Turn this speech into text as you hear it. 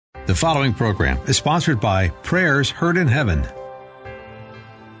The following program is sponsored by Prayers Heard in Heaven.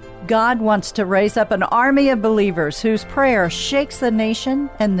 God wants to raise up an army of believers whose prayer shakes the nation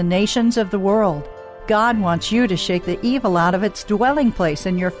and the nations of the world. God wants you to shake the evil out of its dwelling place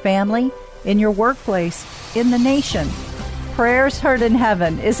in your family, in your workplace, in the nation. Prayers Heard in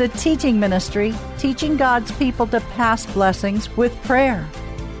Heaven is a teaching ministry teaching God's people to pass blessings with prayer.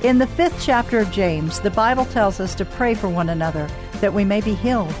 In the 5th chapter of James, the Bible tells us to pray for one another that we may be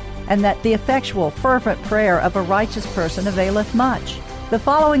healed, and that the effectual, fervent prayer of a righteous person availeth much. The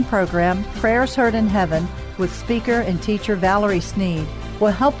following program, Prayers Heard in Heaven, with speaker and teacher Valerie Sneed,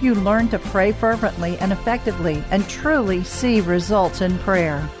 will help you learn to pray fervently and effectively and truly see results in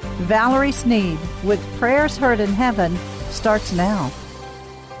prayer. Valerie Sneed with Prayers Heard in Heaven starts now.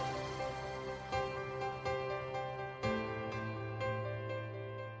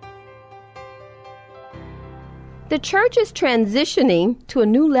 The church is transitioning to a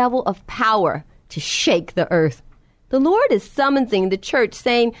new level of power to shake the earth. The Lord is summoning the church,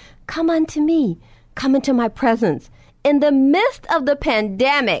 saying, "Come unto me, come into my presence." In the midst of the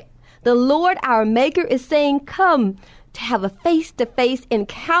pandemic, the Lord our Maker is saying, "Come to have a face-to-face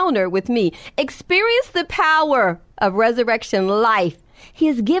encounter with me. Experience the power of resurrection life." He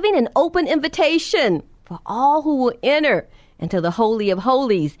is giving an open invitation for all who will enter into the Holy of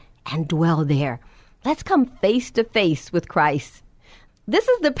Holies and dwell there. Let's come face to face with Christ. This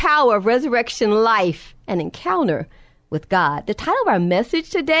is the power of resurrection life, an encounter with God. The title of our message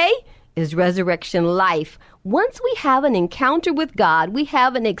today is Resurrection Life. Once we have an encounter with God, we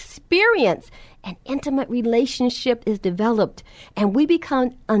have an experience, an intimate relationship is developed, and we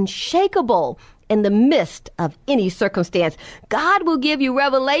become unshakable in the midst of any circumstance. God will give you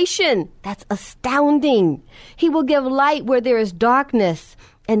revelation that's astounding. He will give light where there is darkness.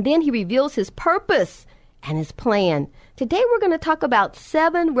 And then he reveals his purpose and his plan. Today we're going to talk about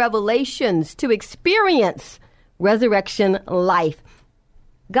 7 revelations to experience resurrection life.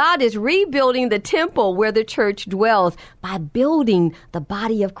 God is rebuilding the temple where the church dwells by building the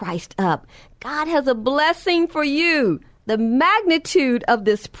body of Christ up. God has a blessing for you. The magnitude of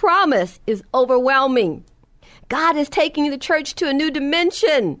this promise is overwhelming. God is taking the church to a new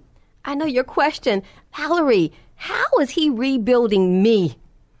dimension. I know your question, Valerie, how is he rebuilding me?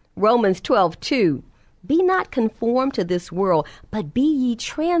 Romans 12:2. Be not conformed to this world, but be ye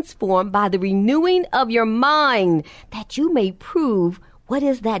transformed by the renewing of your mind, that you may prove what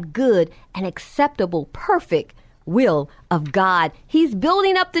is that good and acceptable, perfect will of God. He's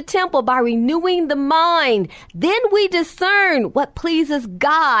building up the temple by renewing the mind. Then we discern what pleases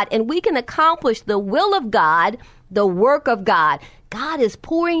God, and we can accomplish the will of God, the work of God. God is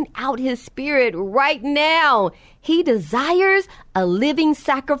pouring out his Spirit right now. He desires a living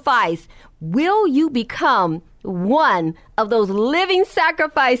sacrifice. Will you become one of those living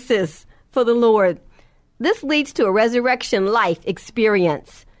sacrifices for the Lord? This leads to a resurrection life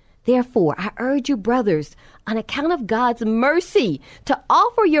experience. Therefore, I urge you, brothers, on account of God's mercy, to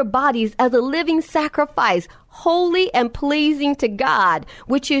offer your bodies as a living sacrifice, holy and pleasing to God,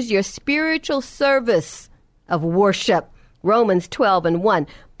 which is your spiritual service of worship. Romans 12:1.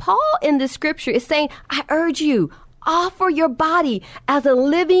 Paul in the scripture is saying, I urge you, offer your body as a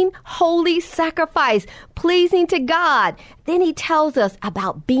living, holy sacrifice, pleasing to God. Then he tells us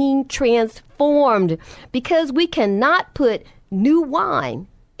about being transformed, because we cannot put new wine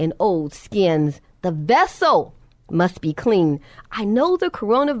in old skins. The vessel must be clean. I know the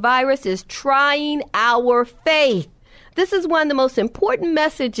coronavirus is trying our faith. This is one of the most important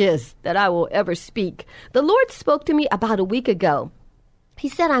messages that I will ever speak. The Lord spoke to me about a week ago. He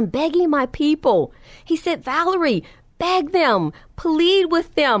said, I'm begging my people. He said, Valerie, beg them, plead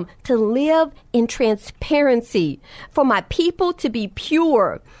with them to live in transparency, for my people to be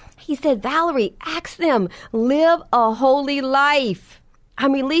pure. He said, Valerie, ask them, live a holy life.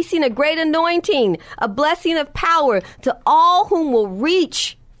 I'm releasing a great anointing, a blessing of power to all whom will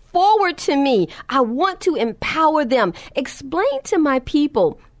reach forward to me. I want to empower them. Explain to my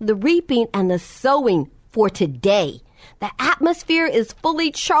people the reaping and the sowing for today. The atmosphere is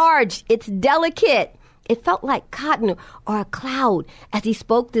fully charged. It's delicate. It felt like cotton or a cloud as he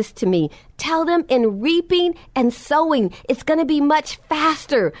spoke this to me. Tell them in reaping and sowing, it's going to be much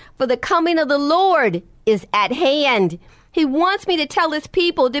faster, for the coming of the Lord is at hand. He wants me to tell his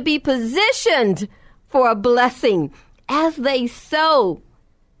people to be positioned for a blessing. As they sow,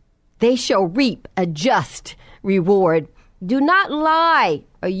 they shall reap a just reward. Do not lie,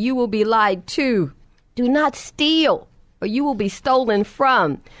 or you will be lied to. Do not steal, or you will be stolen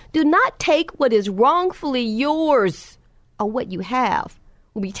from. Do not take what is wrongfully yours, or what you have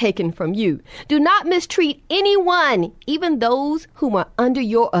will be taken from you. Do not mistreat anyone, even those whom are under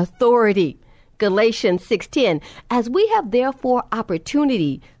your authority. Galatians 6:10, as we have therefore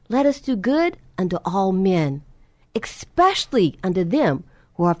opportunity, let us do good unto all men, especially unto them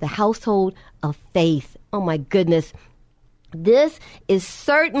who are of the household of faith. Oh my goodness. This is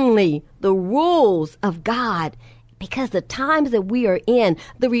certainly the rules of God, because the times that we are in,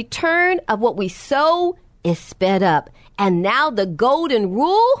 the return of what we sow is sped up. And now the golden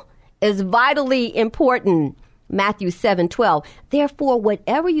rule is vitally important. Matthew 7:12. Therefore,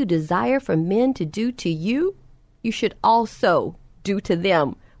 whatever you desire for men to do to you, you should also do to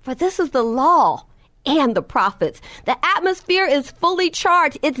them. For this is the law and the prophets. The atmosphere is fully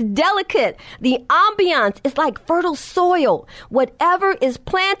charged. It's delicate. The ambiance is like fertile soil. Whatever is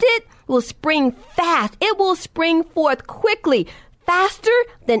planted will spring fast. It will spring forth quickly, faster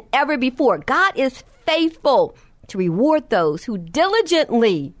than ever before. God is faithful to reward those who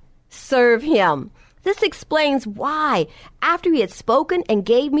diligently serve him. This explains why, after he had spoken and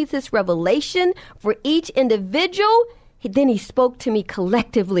gave me this revelation for each individual, then he spoke to me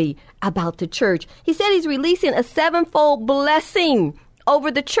collectively about the church. He said he's releasing a sevenfold blessing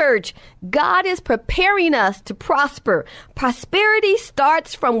over the church. God is preparing us to prosper. Prosperity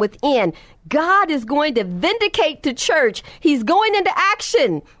starts from within. God is going to vindicate the church. He's going into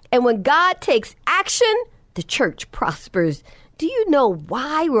action. And when God takes action, the church prospers. Do you know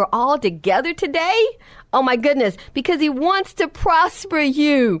why we're all together today? Oh my goodness, because he wants to prosper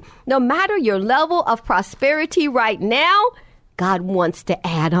you. No matter your level of prosperity right now, God wants to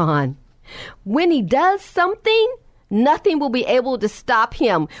add on. When he does something, nothing will be able to stop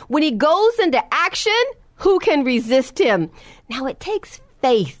him. When he goes into action, who can resist him? Now it takes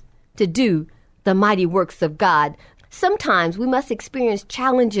faith to do the mighty works of God. Sometimes we must experience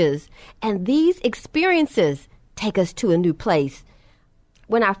challenges, and these experiences take us to a new place.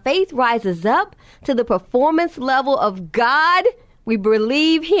 When our faith rises up to the performance level of God, we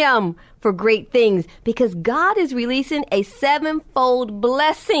believe him for great things, because God is releasing a sevenfold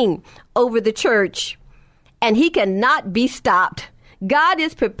blessing over the church, and he cannot be stopped. God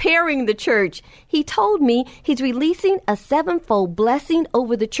is preparing the church. He told me he's releasing a sevenfold blessing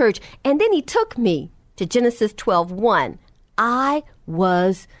over the church, and then he took me to Genesis 12:1. I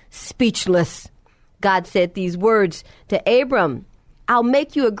was speechless. God said these words to Abram, I'll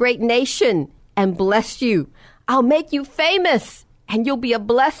make you a great nation and bless you. I'll make you famous and you'll be a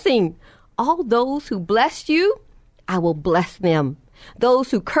blessing. All those who bless you, I will bless them.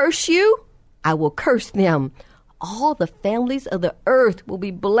 Those who curse you, I will curse them. All the families of the earth will be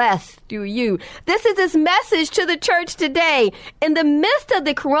blessed through you. This is his message to the church today. In the midst of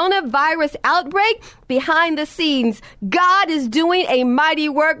the coronavirus outbreak, behind the scenes, God is doing a mighty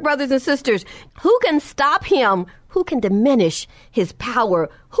work, brothers and sisters. Who can stop him? Who can diminish his power?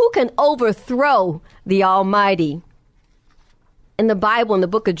 Who can overthrow the Almighty? In the Bible, in the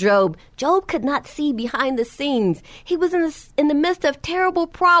book of Job, Job could not see behind the scenes. He was in the midst of terrible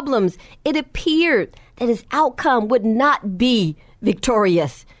problems. It appeared that his outcome would not be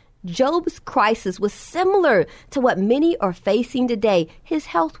victorious. Job's crisis was similar to what many are facing today. His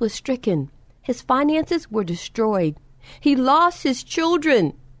health was stricken. His finances were destroyed. He lost his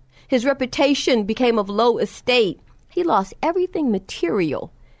children. His reputation became of low estate. He lost everything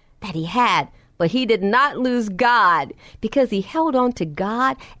material that he had. But he did not lose God, because he held on to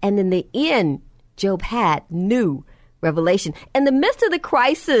God. And in the end, Job had new revelation. In the midst of the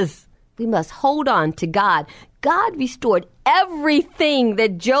crisis, we must hold on to God. God restored everything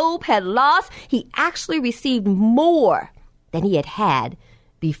that Job had lost. He actually received more than he had had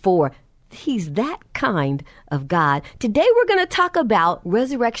before. He's that kind of God. Today we're going to talk about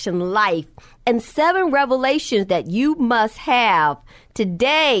resurrection life and 7 revelations that you must have.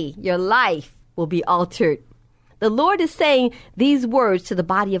 Today, your life will be altered. The Lord is saying these words to the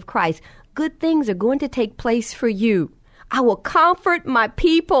body of Christ. Good things are going to take place for you. I will comfort my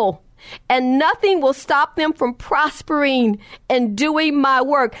people, and nothing will stop them from prospering and doing my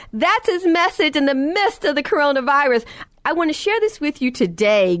work. That's his message in the midst of the coronavirus. I want to share this with you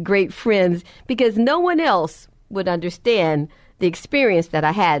today, great friends, because no one else would understand the experience that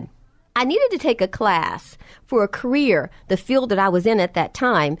I had. I needed to take a class for a career, the field that I was in at that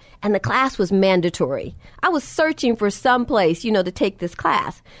time, and the class was mandatory. I was searching for some place, to take this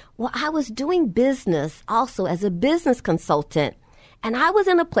class. Well, I was doing business also as a business consultant, and I was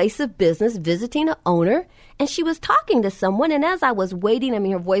in a place of business visiting an owner, and she was talking to someone, and as I was waiting,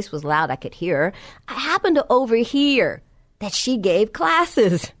 her voice was loud, I could hear her, I happened to overhear that she gave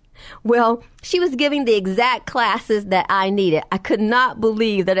classes. Well, she was giving the exact classes that I needed. I could not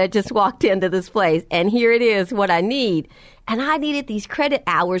believe that I just walked into this place, and here it is, what I need. And I needed these credit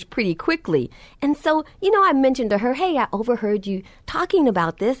hours pretty quickly. And so, I mentioned to her, hey, I overheard you talking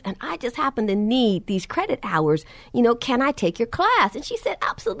about this, and I just happen to need these credit hours. Can I take your class? And she said,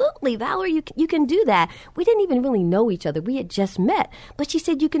 absolutely, Valerie, you can do that. We didn't even really know each other. We had just met. But she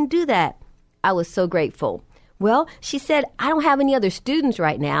said, you can do that. I was so grateful. Well, she said, I don't have any other students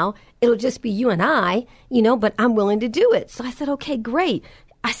right now. It'll just be you and I, but I'm willing to do it. So I said, okay, great.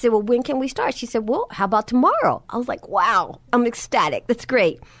 I said, well, when can we start? She said, well, how about tomorrow? I was like, wow, I'm ecstatic. That's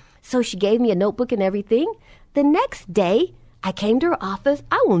great. So she gave me a notebook and everything. The next day, I came to her office.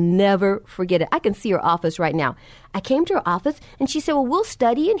 I will never forget it. I can see her office right now. I came to her office, and she said, well, we'll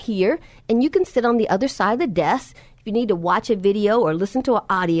study in here, and you can sit on the other side of the desk. If you need to watch a video or listen to an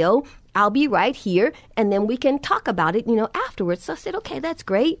audio, I'll be right here, and then we can talk about it, afterwards. So I said, okay, that's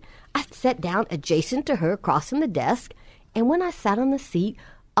great. I sat down adjacent to her across from the desk, and when I sat on the seat,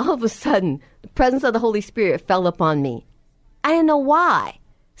 all of a sudden, the presence of the Holy Spirit fell upon me. I didn't know why,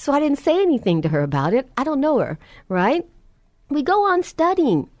 so I didn't say anything to her about it. I don't know her, right? We go on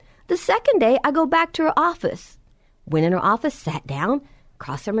studying. The second day, I go back to her office. Went in her office, sat down,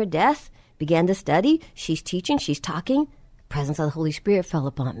 across from her desk, began to study. She's teaching, she's talking. The presence of the Holy Spirit fell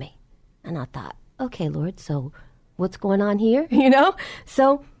upon me. And I thought, okay, Lord, so what's going on here?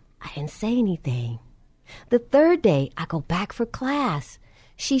 So I didn't say anything. The third day, I go back for class.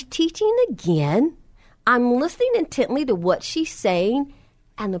 She's teaching again. I'm listening intently to what she's saying,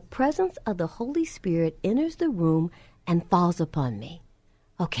 and the presence of the Holy Spirit enters the room and falls upon me.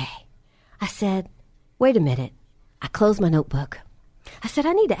 Okay. I said, wait a minute. I closed my notebook. I said,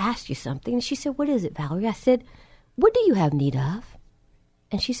 I need to ask you something. And she said, what is it, Valerie? I said, what do you have need of?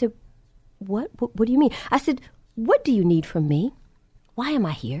 And she said, What do you mean? I said, what do you need from me? Why am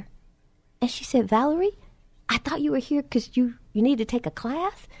I here? And she said, Valerie, I thought you were here because you need to take a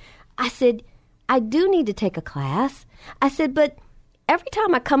class. I said, I do need to take a class. I said, but every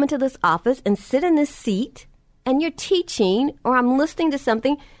time I come into this office and sit in this seat and you're teaching or I'm listening to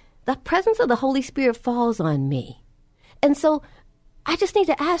something, the presence of the Holy Spirit falls on me. And so I just need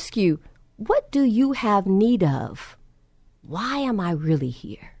to ask you, what do you have need of? Why am I really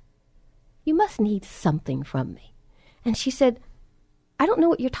here? You must need something from me. And she said, I don't know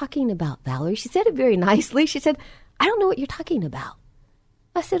what you're talking about, Valerie. She said it very nicely. She said, I don't know what you're talking about.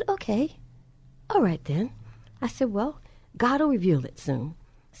 I said, okay. All right, then. I said, well, God will reveal it soon.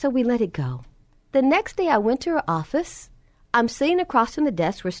 So we let it go. The next day I went to her office. I'm sitting across from the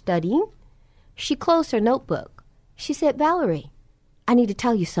desk. We're studying. She closed her notebook. She said, Valerie, I need to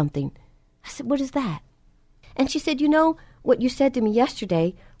tell you something. I said, what is that? And she said, you know what you said to me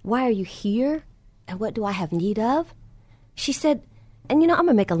yesterday? Why are you here? And what do I have need of? She said, and I'm going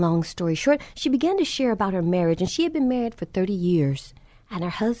to make a long story short. She began to share about her marriage, and she had been married for 30 years. And her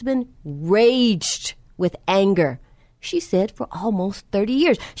husband raged with anger. She said for almost 30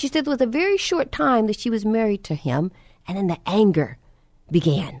 years. She said it was a very short time that she was married to him, and then the anger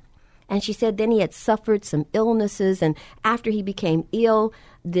began. And she said then he had suffered some illnesses, and after he became ill,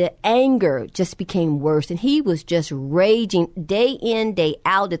 the anger just became worse, and he was just raging day in, day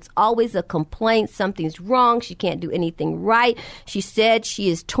out. It's always a complaint. Something's wrong. She can't do anything right. She said she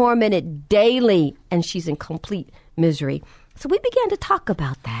is tormented daily, and she's in complete misery. So we began to talk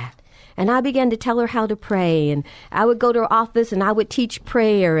about that. And I began to tell her how to pray. And I would go to her office and I would teach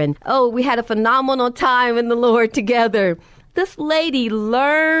prayer. And, we had a phenomenal time in the Lord together. This lady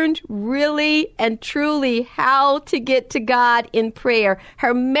learned really and truly how to get to God in prayer.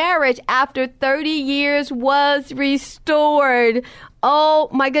 Her marriage after 30 years was restored. Oh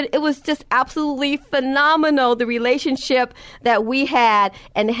my goodness, it was just absolutely phenomenal, the relationship that we had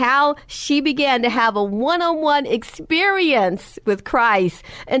and how she began to have a one-on-one experience with Christ.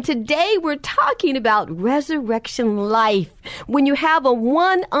 And today we're talking about resurrection life, when you have a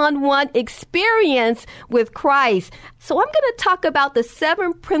one-on-one experience with Christ. So I'm going to talk about the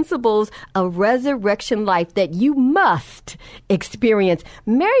 7 principles of resurrection life that you must experience.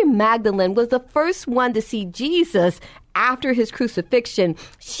 Mary Magdalene was the first one to see Jesus after his crucifixion.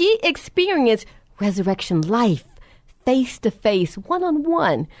 She experienced resurrection life, face to face,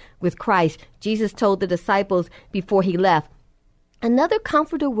 one-on-one with Christ. Jesus told the disciples before he left, another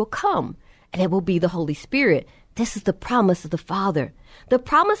comforter will come, and it will be the Holy Spirit. This is the promise of the Father. The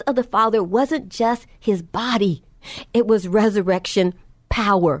promise of the Father wasn't just his body. It was resurrection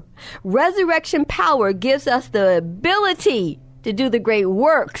power. Resurrection power gives us the ability to do the great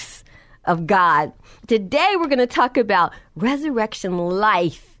works of God. Today we're going to talk about resurrection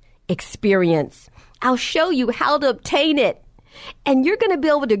life experience. I'll show you how to obtain it And you're going to be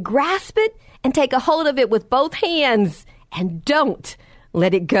able to grasp it and take a hold of it with both hands. And don't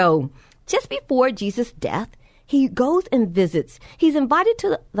let it go. Just before Jesus' death, he goes and visits. He's invited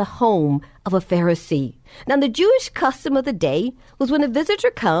to the home of a Pharisee. Now, the Jewish custom of the day was when a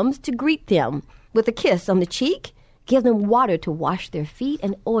visitor comes to greet them with a kiss on the cheek, give them water to wash their feet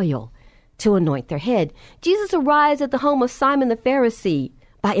and oil to anoint their head. Jesus arrives at the home of Simon the Pharisee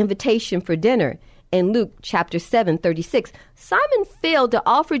by invitation for dinner. In Luke chapter 7:36, Simon failed to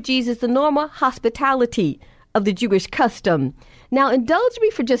offer Jesus the normal hospitality of the Jewish custom. Now, indulge me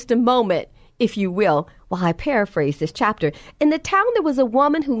for just a moment, if you will, while I paraphrase this chapter. In the town, there was a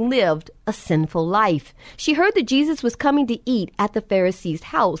woman who lived a sinful life. She heard that Jesus was coming to eat at the Pharisee's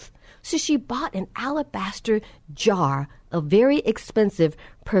house, so she bought an alabaster jar of very expensive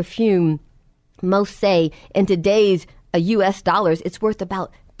perfume. Most say in today's U.S. dollars, it's worth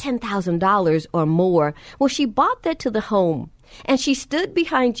about $10,000 or more. Well, she bought that to the home, and she stood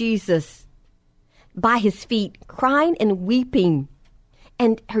behind Jesus by his feet, crying and weeping.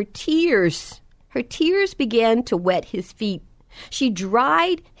 And her tears began to wet his feet. She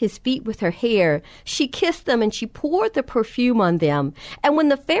dried his feet with her hair. She kissed them and she poured the perfume on them. And when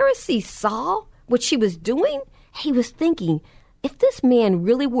the Pharisee saw what she was doing, he was thinking, if this man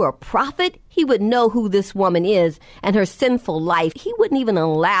really were a prophet, he would know who this woman is and her sinful life. He wouldn't even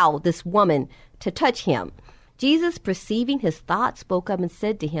allow this woman to touch him. Jesus, perceiving his thoughts, spoke up and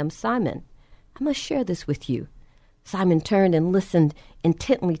said to him, Simon, I must share this with you. Simon turned and listened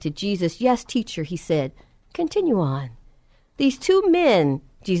intently to Jesus. Yes, teacher, he said. Continue on. These two men,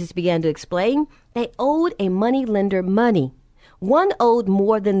 Jesus began to explain, they owed a money lender money. One owed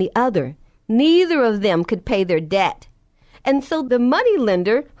more than the other. Neither of them could pay their debt. And so the money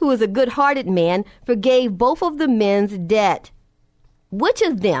lender, who was a good-hearted man, forgave both of the men's debt. Which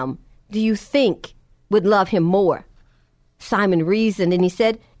of them do you think would love him more? Simon reasoned and he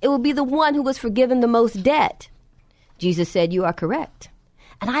said, it would be the one who was forgiven the most debt. Jesus said, you are correct.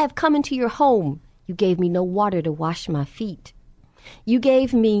 And I have come into your home. You gave me no water to wash my feet. You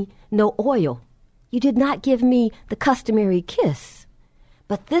gave me no oil. You did not give me the customary kiss.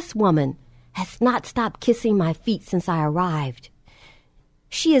 But this woman has not stopped kissing my feet since I arrived.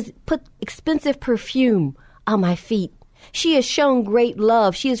 She has put expensive perfume on my feet. She has shown great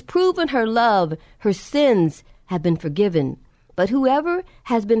love. She has proven her love. Her sins have been forgiven. But whoever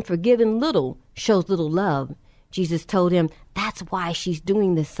has been forgiven little shows little love. Jesus told him, that's why she's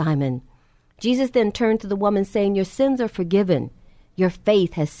doing this, Simon. Jesus then turned to the woman saying, your sins are forgiven. Your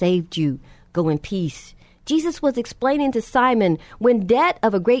faith has saved you. Go in peace. Jesus was explaining to Simon, when debt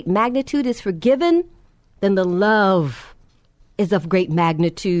of a great magnitude is forgiven, then the love is of great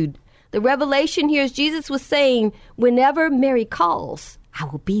magnitude. The revelation here is Jesus was saying, whenever Mary calls, I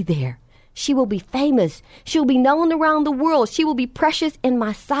will be there. She will be famous. She will be known around the world. She will be precious in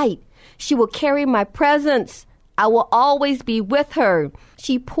my sight. She will carry my presence. I will always be with her.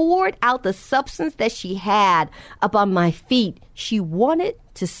 She poured out the substance that she had upon my feet. She wanted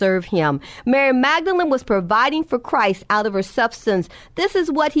to serve him. Mary Magdalene was providing for Christ out of her substance. This is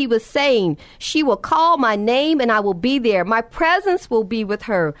what he was saying. She will call my name and I will be there. My presence will be with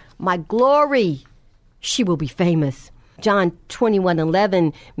her. My glory, she will be famous. John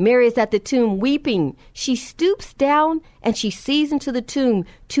 21:11, Mary is at the tomb weeping. She stoops down and she sees into the tomb.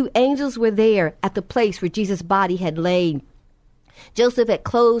 Two angels were there at the place where Jesus' body had laid. Joseph had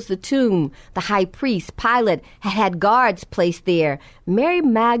closed the tomb. The high priest, Pilate, had guards placed there. Mary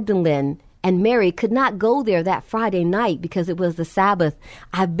Magdalene and Mary could not go there that Friday night because it was the Sabbath.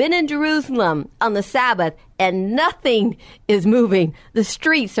 I've been in Jerusalem on the Sabbath and nothing is moving. The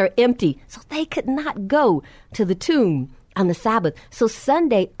streets are empty. So they could not go to the tomb on the Sabbath. So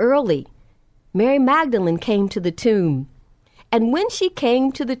Sunday early, Mary Magdalene came to the tomb. And when she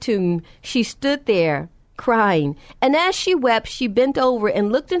came to the tomb, she stood there crying. And as she wept, she bent over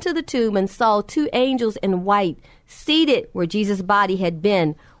and looked into the tomb and saw two angels in white seated where Jesus' body had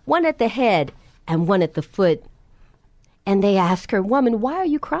been, one at the head and one at the foot. And they asked her, woman, why are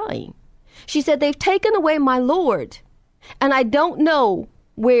you crying? She said, they've taken away my Lord, and I don't know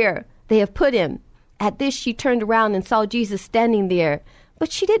where they have put him. At this, she turned around and saw Jesus standing there,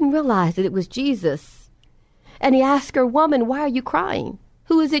 but she didn't realize that it was Jesus. And he asked her, woman, why are you crying?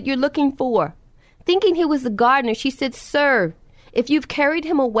 Who is it you're looking for? Thinking he was the gardener, she said, sir, if you've carried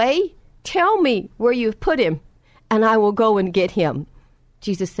him away, tell me where you've put him, and I will go and get him.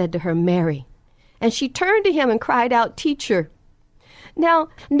 Jesus said to her, Mary. And she turned to him and cried out, teacher. Now,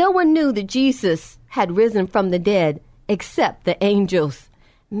 no one knew that Jesus had risen from the dead except the angels.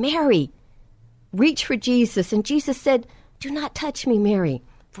 Mary reached for Jesus, and Jesus said, do not touch me, Mary,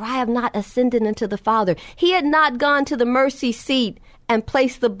 for I have not ascended into the Father. He had not gone to the mercy seat and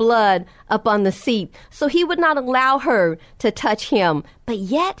placed the blood upon the seat, so he would not allow her to touch him. But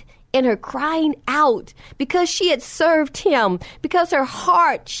yet, in her crying out, because she had served him, because her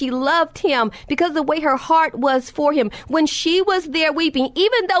heart, she loved him, because the way her heart was for him, when she was there weeping,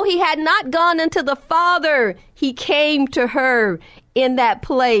 even though he had not gone into the Father, he came to her in that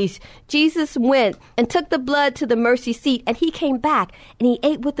place. Jesus went and took the blood to the mercy seat, and he came back and he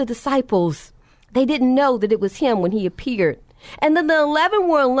ate with the disciples. They didn't know that it was him when he appeared. And then the 11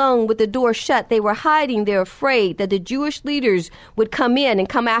 were alone with the door shut. They were hiding. They're afraid that the Jewish leaders would come in and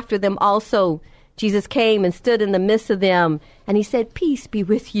come after them also. Jesus came and stood in the midst of them, and he said, "Peace be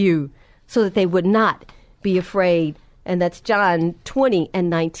with you," so that they would not be afraid. And that's John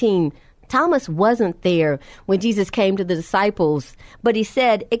 20:19. Thomas wasn't there when Jesus came to the disciples, but he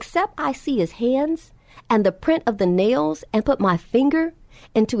said, "Except I see his hands and the print of the nails, and put my finger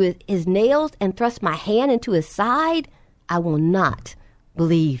into his nails and thrust my hand into his side, I will not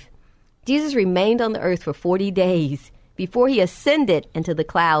believe." Jesus remained on the earth for 40 days before he ascended into the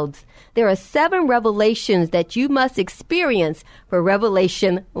clouds. There are 7 revelations that you must experience for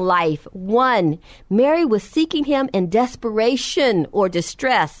revelation life. 1, Mary was seeking him in desperation or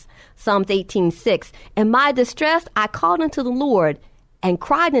distress. Psalms 18:6. "In my distress, I called unto the Lord and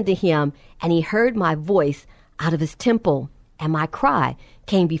cried unto him, and he heard my voice out of his temple, and my cry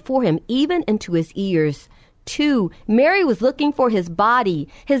came before him even into his ears." 2, Mary was looking for his body.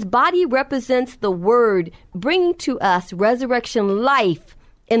 His body represents the word, bringing to us resurrection life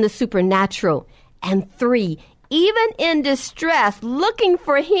in the supernatural. And 3, even in distress, looking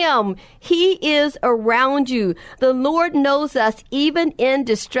for him, he is around you. The Lord knows us even in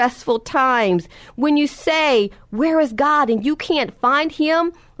distressful times. When you say, "Where is God?" and you can't find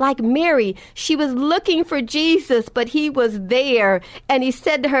him, like Mary, she was looking for Jesus, but he was there. And he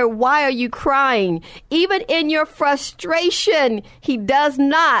said to her, "Why are you crying?" Even in your frustration, he does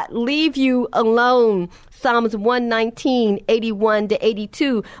not leave you alone. Psalms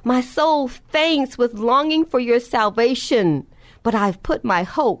 119:81-82. "My soul faints with longing for your salvation, but I've put my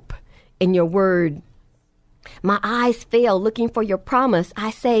hope in your word. My eyes fail looking for your promise.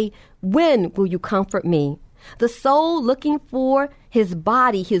 I say, when will you comfort me?" The soul looking for his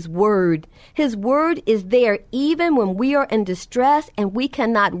body, his word. His word is there even when we are in distress and we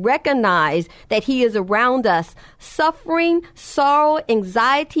cannot recognize that he is around us. Suffering, sorrow,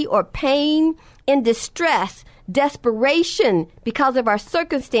 anxiety, or pain, in distress, desperation because of our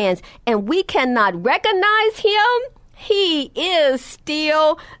circumstance, and we cannot recognize him, he is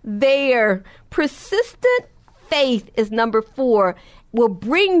still there. Persistent faith is number 4. Will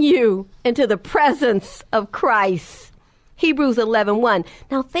bring you into the presence of Christ. Hebrews 11:1.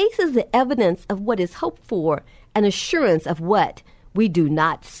 Now faith is the evidence of what is hoped for, an assurance of what we do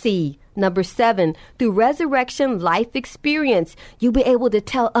not see. Number 7, through resurrection life experience, you'll be able to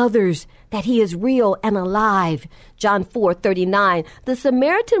tell others that he is real and alive. John 4:39. The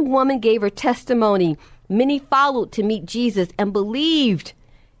Samaritan woman gave her testimony. Many followed to meet Jesus and believed.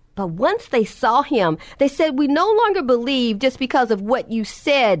 But once they saw him, they said, "We no longer believe just because of what you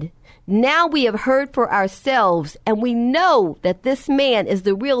said. Now we have heard for ourselves, and we know that this man is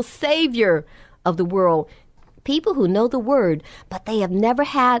the real Savior of the world." People who know the word, but they have never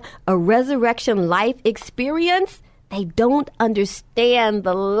had a resurrection life experience, they don't understand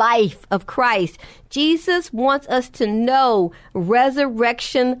the life of Christ. Jesus wants us to know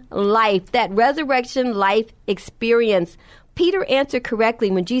resurrection life, that resurrection life experience. Peter answered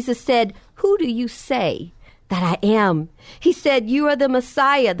correctly when Jesus said, "Who do you say that I am?" He said, "You are the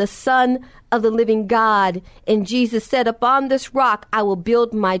Messiah, the Son of the living God." And Jesus said, "Upon this rock I will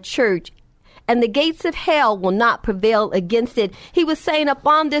build my church, and the gates of hell will not prevail against it." He was saying,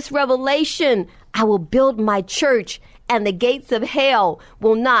 upon this revelation, I will build my church, and the gates of hell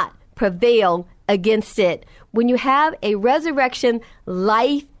will not prevail against it. When you have a resurrection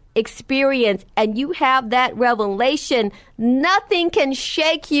life experience and you have that revelation, nothing can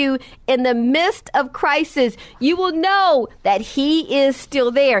shake you in the midst of crisis. You will know that he is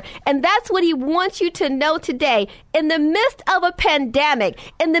still there. And that's what he wants you to know today. In the midst of a pandemic,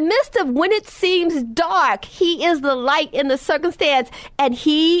 in the midst of when it seems dark, he is the light in the circumstance, and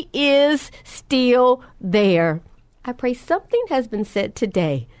he is still there. I pray something has been said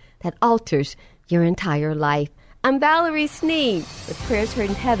today that alters your entire life. I'm Valerie Sneed with Prayers Heard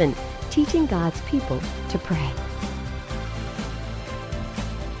in Heaven, teaching God's people to pray.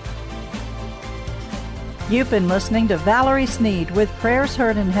 You've been listening to Valerie Sneed with Prayers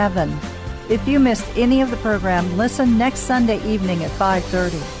Heard in Heaven. If you missed any of the program, listen next Sunday evening at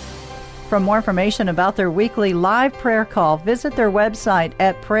 5:30. For more information about their weekly live prayer call, visit their website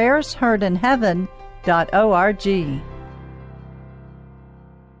at prayersheardinheaven.org.